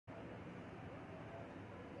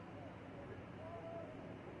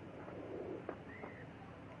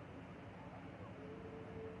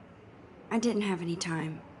I didn't have any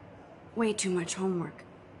time. Way too much homework.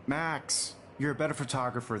 Max, you're a better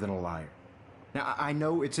photographer than a liar. Now, I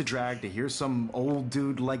know it's a drag to hear some old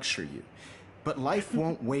dude lecture you, but life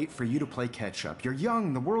won't wait for you to play catch-up. You're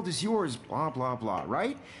young, the world is yours, blah, blah, blah,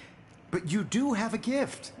 right? But you do have a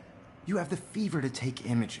gift. You have the fever to take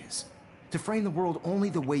images, to frame the world only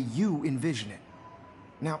the way you envision it.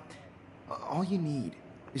 Now, all you need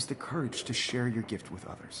is the courage to share your gift with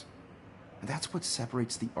others. And that's what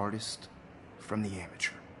separates the artist from the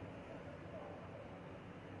amateur.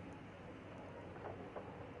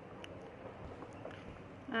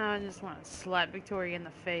 I just want to slap Victoria in the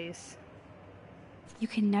face. You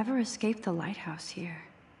can never escape the lighthouse here.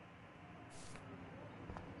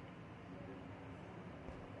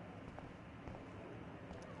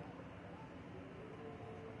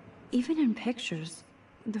 Even in pictures,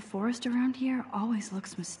 the forest around here always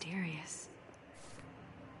looks mysterious.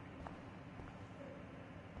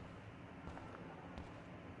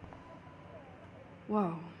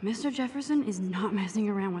 Whoa, Mr. Jefferson is not messing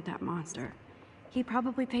around with that monster. He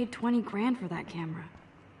probably paid 20 grand for that camera.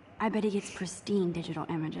 I bet he gets pristine digital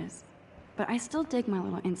images. But I still dig my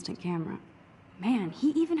little instant camera. Man, he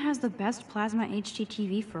even has the best plasma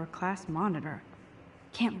HDTV for a class monitor.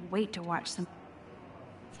 Can't wait to watch some.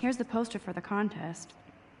 Here's the poster for the contest.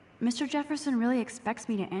 Mr. Jefferson really expects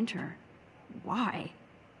me to enter. Why?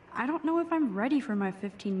 I don't know if I'm ready for my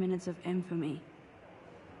 15 minutes of infamy.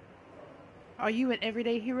 Are you an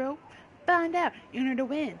everyday hero? Find out. Enter to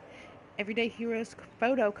win. Everyday Heroes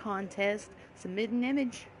photo contest. Submit an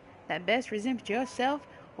image that best resembles yourself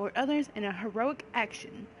or others in a heroic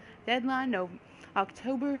action. Deadline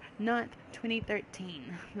October 9th, 2013.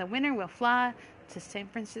 The winner will fly to San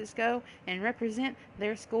Francisco and represent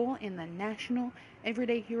their school in the National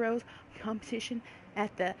Everyday Heroes competition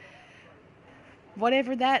at the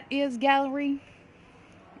whatever that is gallery.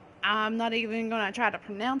 I'm not even going to try to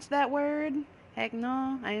pronounce that word. Heck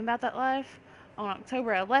no, I ain't about that life. On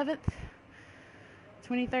October 11th,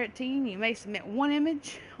 2013, you may submit one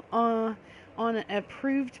image on an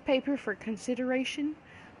approved paper for consideration.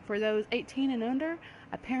 For those 18 and under,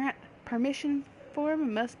 a parent permission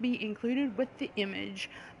form must be included with the image.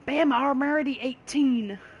 Bam, I'm already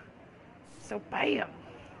 18. So bam.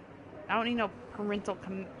 I don't need no parental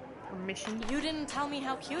permission. You didn't tell me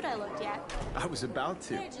how cute I looked yet. I was about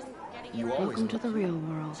to. You Welcome always to the real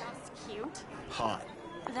world. That's cute. hot.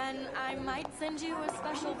 Then I might send you a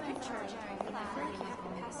special picture.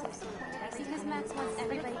 Because Max wants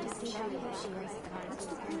everybody to see how good she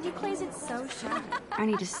is. You plays it so sharp. I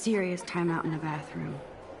need a serious timeout in the bathroom.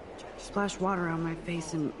 Splash water on my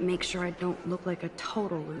face and make sure I don't look like a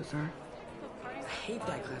total loser. I hate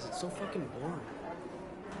that class. It's so fucking boring.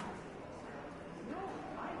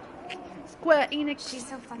 Square Enix. She's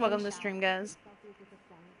so fucking Welcome to the shy. stream, guys.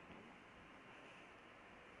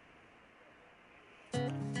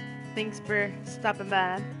 Thanks for stopping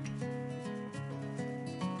by.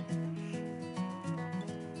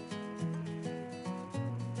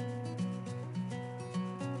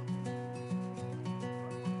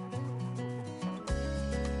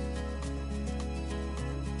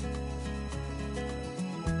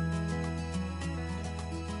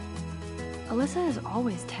 Alyssa is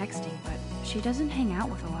always texting, but she doesn't hang out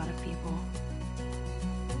with a lot of people.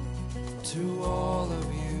 To all of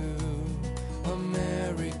you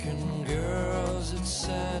American girls, it's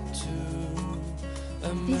sad to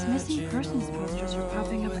These missing persons posters are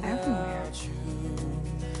popping up everywhere.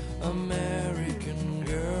 American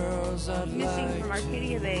girls, I'd Missing like from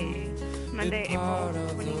Arcadia Bay. Monday, April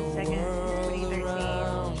 22nd,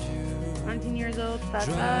 2013. 19 years old, 5'5",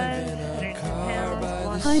 110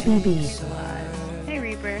 pounds. Hi, baby. Hey,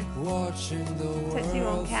 Reaper. watching the Tattoo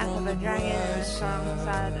on calf of a dragon and a strong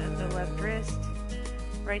side of the left wrist.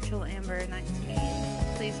 Rachel Amber, 19.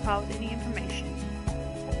 Please call with any information.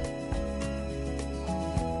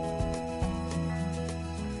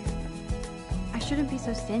 I shouldn't be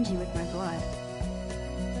so stingy with my blood.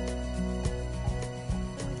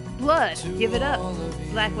 Blood, give it up.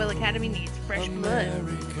 Blackwell Academy needs fresh blood.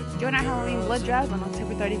 Join our Halloween blood drive on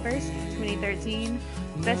October 31st, 2013.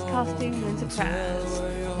 Best costume wins a prize.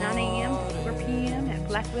 9 a.m. to 4 p.m. at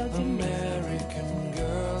Blackwell Gymnasium.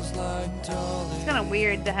 It's kind of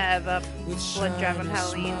weird to have a blood drive on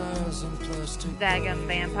Halloween. Daggum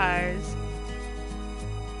vampires.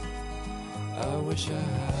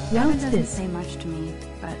 Gavin doesn't say much to me,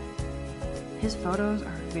 but his photos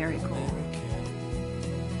are very cool.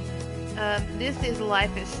 This is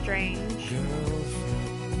Life is Strange.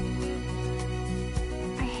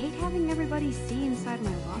 I hate having everybody see inside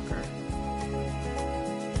my locker.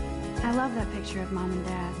 I love that picture of Mom and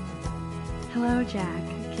Dad. Hello, Jack.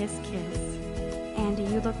 Kiss, kiss. Andy,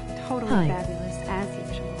 you look totally Hi. fabulous as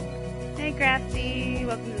usual. Hey, Crafty.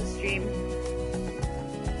 Welcome to the stream.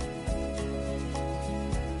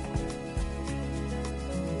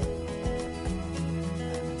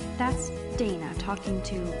 That's Dana talking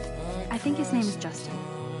to... I think his name is Justin.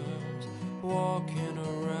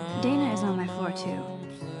 Dana is on my floor, too.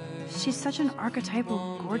 She's such an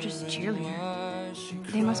archetypal, gorgeous cheerleader.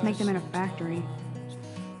 They must make them in a factory.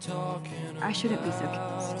 I shouldn't be so...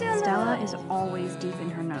 Stella is always deep in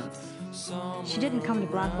her notes. She didn't come to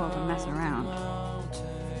Blackwell to mess around.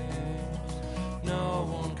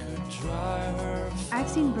 I've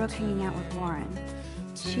seen Brooke hanging out with Warren.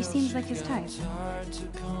 She seems like his type.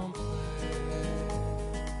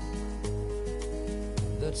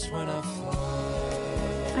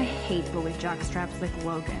 I hate bully jockstraps like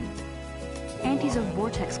Logan. Auntie's a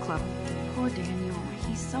Vortex Club. Poor Daniel.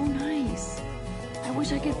 He's so nice. I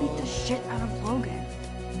wish I could beat the shit out of Logan.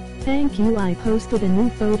 Thank you. I posted a new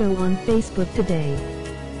photo on Facebook today.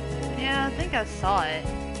 Yeah, I think I saw it.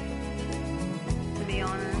 To be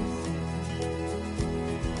honest.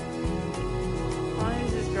 Why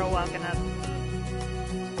is this girl walking up?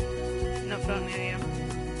 Nope, don't know you.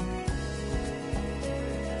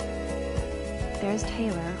 There's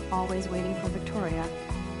Taylor, always waiting for Victoria.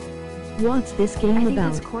 What's this I game think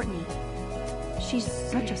about? that's Courtney. She's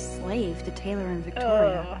such a slave to Taylor and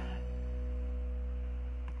Victoria.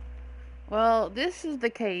 Well, this is the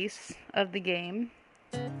case of the game.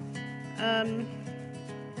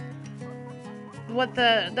 What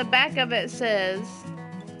the back of it says,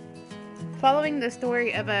 following the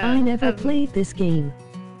story of a... I never played this game.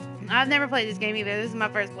 I've never played this game either. This is my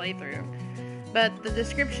first playthrough. But the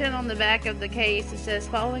description on the back of the case, it says,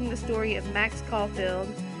 following the story of Max Caulfield,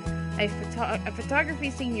 a photography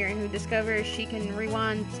senior who discovers she can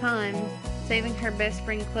rewind time, saving her best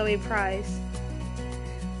friend Chloe Price.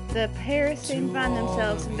 The pair soon find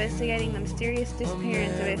themselves investigating the mysterious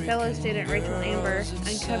disappearance of a fellow student, Rachel Amber,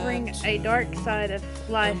 uncovering a dark side of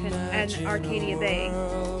life in Arcadia Bay.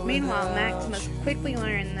 Meanwhile, Max must quickly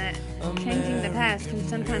learn that changing the past can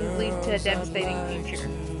sometimes lead to a devastating future.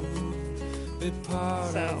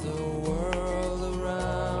 So,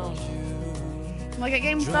 like at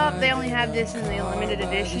GameStop, they only have this in the limited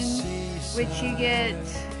edition, which you get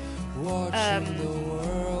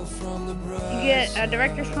a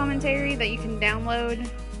director's commentary that you can download,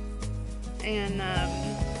 and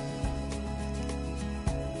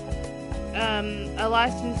a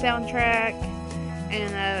licensed soundtrack,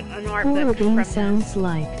 and an art Horror book game from sounds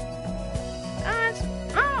like. I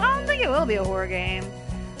don't think it will be a horror game.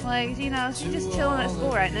 Like, you know, she's just chilling at school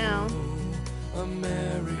right now.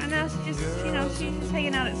 Right now, she's just, you know, she's just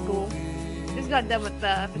hanging out at school. Just got done with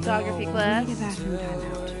the photography class. Need a bathroom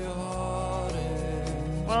timeout.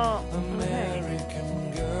 Well, okay.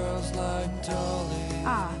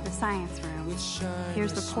 Ah, the science room.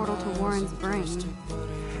 Here's the portal to Warren's brain.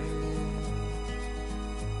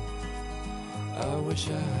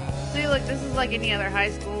 See, look, this is like any other high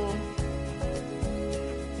school.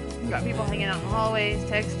 You got people hanging out in the hallways,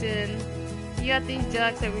 texting. You got these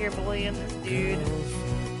jocks over here bullying this dude.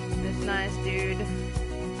 This nice dude.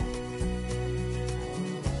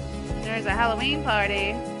 There's a Halloween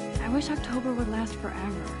party. I wish October would last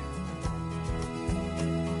forever.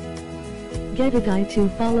 Get a guy to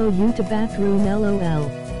follow you to bathroom LOL.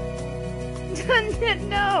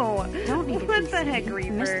 No! Don't need a What the PC. heck, Missed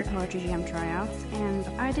Reaper? the Poetry Jam tryouts, and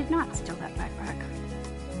I did not steal that backpack.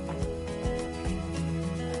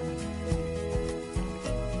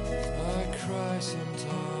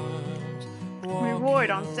 Reward: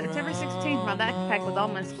 on September 16th, my backpack with all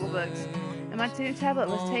my school books and my new tablet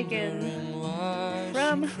was taken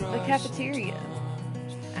from the cafeteria.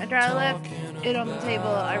 After I left it on the table,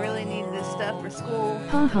 I really need this stuff for school.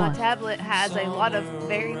 Haha. My tablet has a lot of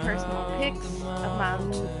very personal pics of my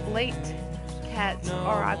late cats,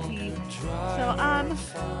 R.I.P. So I'm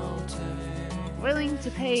willing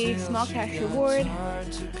to pay small cash reward,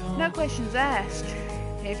 no questions asked.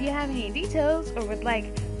 If you have any details or would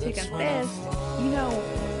like to confess, you know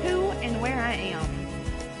who and where I am.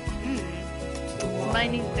 Somebody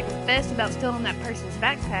needs to confess about stealing that person's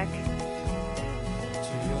backpack.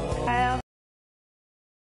 Kyle.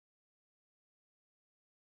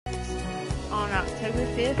 On October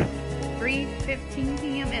 5th, 3:15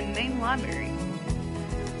 p.m. in Main Library.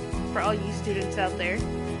 For all you students out there.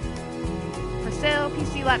 For sale,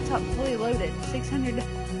 PC laptop fully loaded,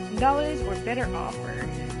 $600 or better offer.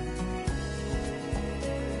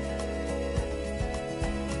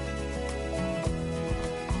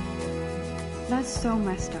 That's so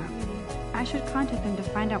messed up. I should contact them to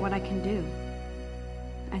find out what I can do.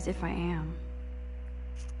 As if I am.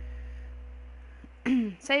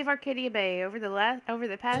 save Arcadia Bay. Over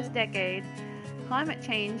the past decade, climate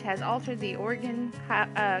change has altered the Oregon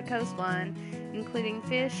coastline, including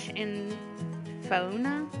fish and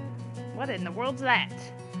fauna. What in the world's that?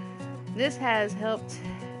 This has helped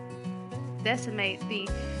decimate the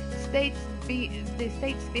state's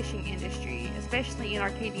fishing industry, especially in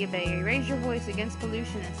Arcadia Bay. Raise your voice against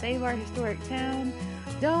pollution and save our historic town.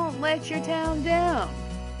 Don't let your town down.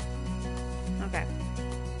 Okay.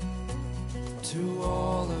 To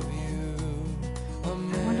all of you, I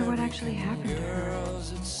wonder what actually happened to her.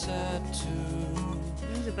 girls, it's sad to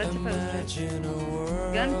There's a bunch of posters. imagine a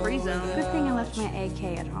world. Gun-free zone. Good thing I left my AK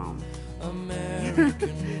at home.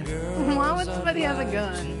 American girls. Why would somebody have a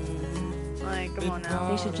gun? Like, come on now.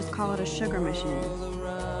 They should just call it a sugar machine.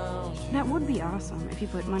 That would be awesome if you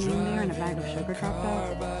put money in there and a bag of sugar dropped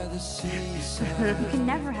out. By the seaside, You can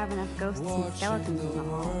never have enough ghosts and skeletons in the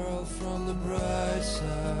hall. world from the bright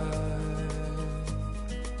side.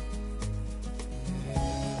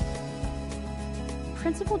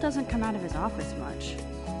 Principal doesn't come out of his office much.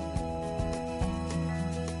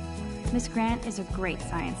 Miss Grant is a great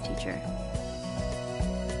science teacher.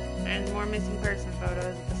 And more missing person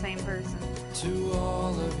photos of the same person. To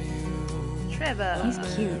all of you, Trevor. He's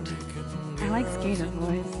cute. I like skater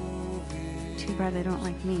boys. Too bad they don't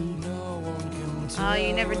like me. Oh,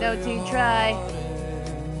 you never know till you try.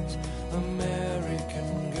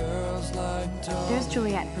 American girls like dogs. There's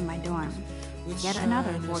Juliet from my dorm. Yet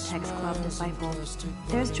another Vortex Club disciple.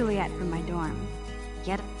 There's Juliet from my dorm.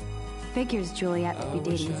 Figures Juliet would be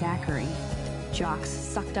dating Zachary. Jocks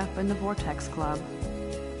sucked up in the Vortex Club.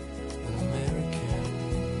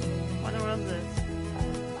 What in the world is this?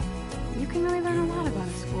 You can really learn a lot about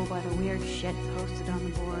a school by the weird shit posted on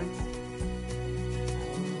the boards.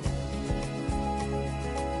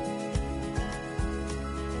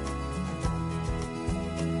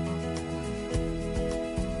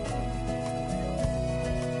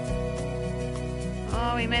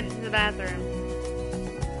 Oh, we made it to the bathroom.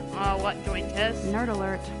 Oh, what, joint test? Nerd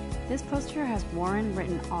alert. This poster has Warren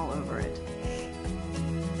written all over it.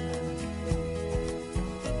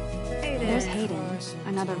 There's Hayden,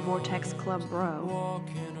 another Vortex Club bro.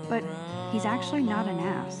 But he's actually not an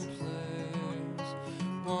ass.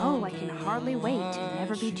 Oh, I can hardly wait to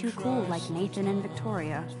never be too cool like Nathan and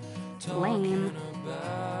Victoria. Lame.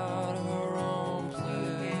 About her own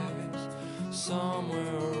place,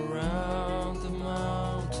 somewhere around the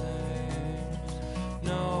mountains.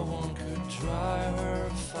 No one could dry her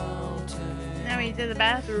fountain Now we to the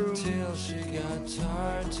bathroom. till she got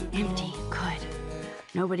tired to Empty. Good.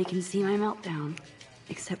 Nobody can see my meltdown.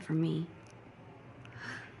 Except for me.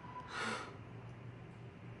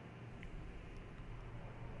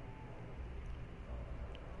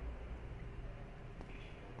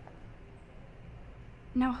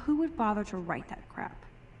 Now, who would bother to write that crap?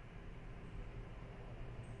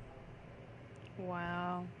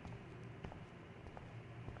 Wow.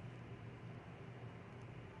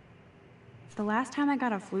 The last time I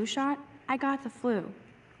got a flu shot, I got the flu.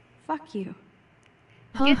 Fuck you.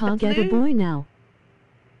 Haha, Get the get a flu? boy now.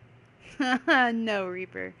 No,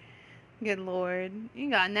 Reaper. Good lord.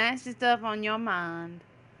 You got nasty stuff on your mind.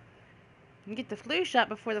 You get the flu shot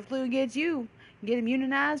before the flu gets you. Get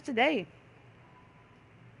immunized today.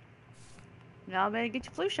 Y'all better get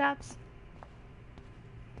your flu shots.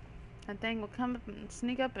 That thing will come up and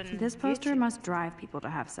sneak up and This get poster you. must drive people to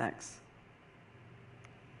have sex.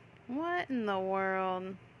 What in the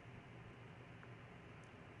world?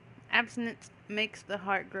 Abstinence makes the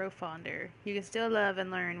heart grow fonder. You can still love and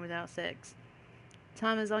learn without sex.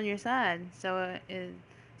 Time is on your side, so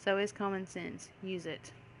is common sense. Use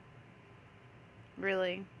it.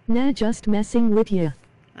 Really? Nah, just messing with ya.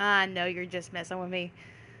 I know you're just messing with me.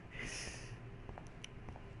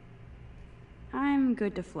 I'm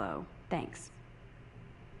good to flow. Thanks.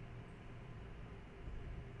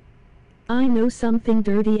 I know something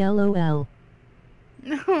dirty, lol.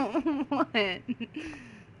 What?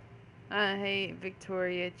 I hate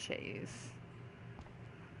Victoria Chase.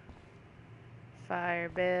 Fire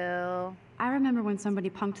Bill. I remember when somebody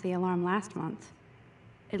punked the alarm last month.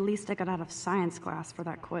 At least I got out of science class for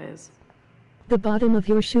that quiz. The bottom of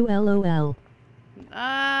your shoe, lol.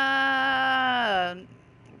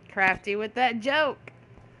 Crafty with that joke.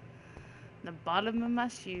 The bottom of my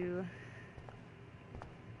shoe.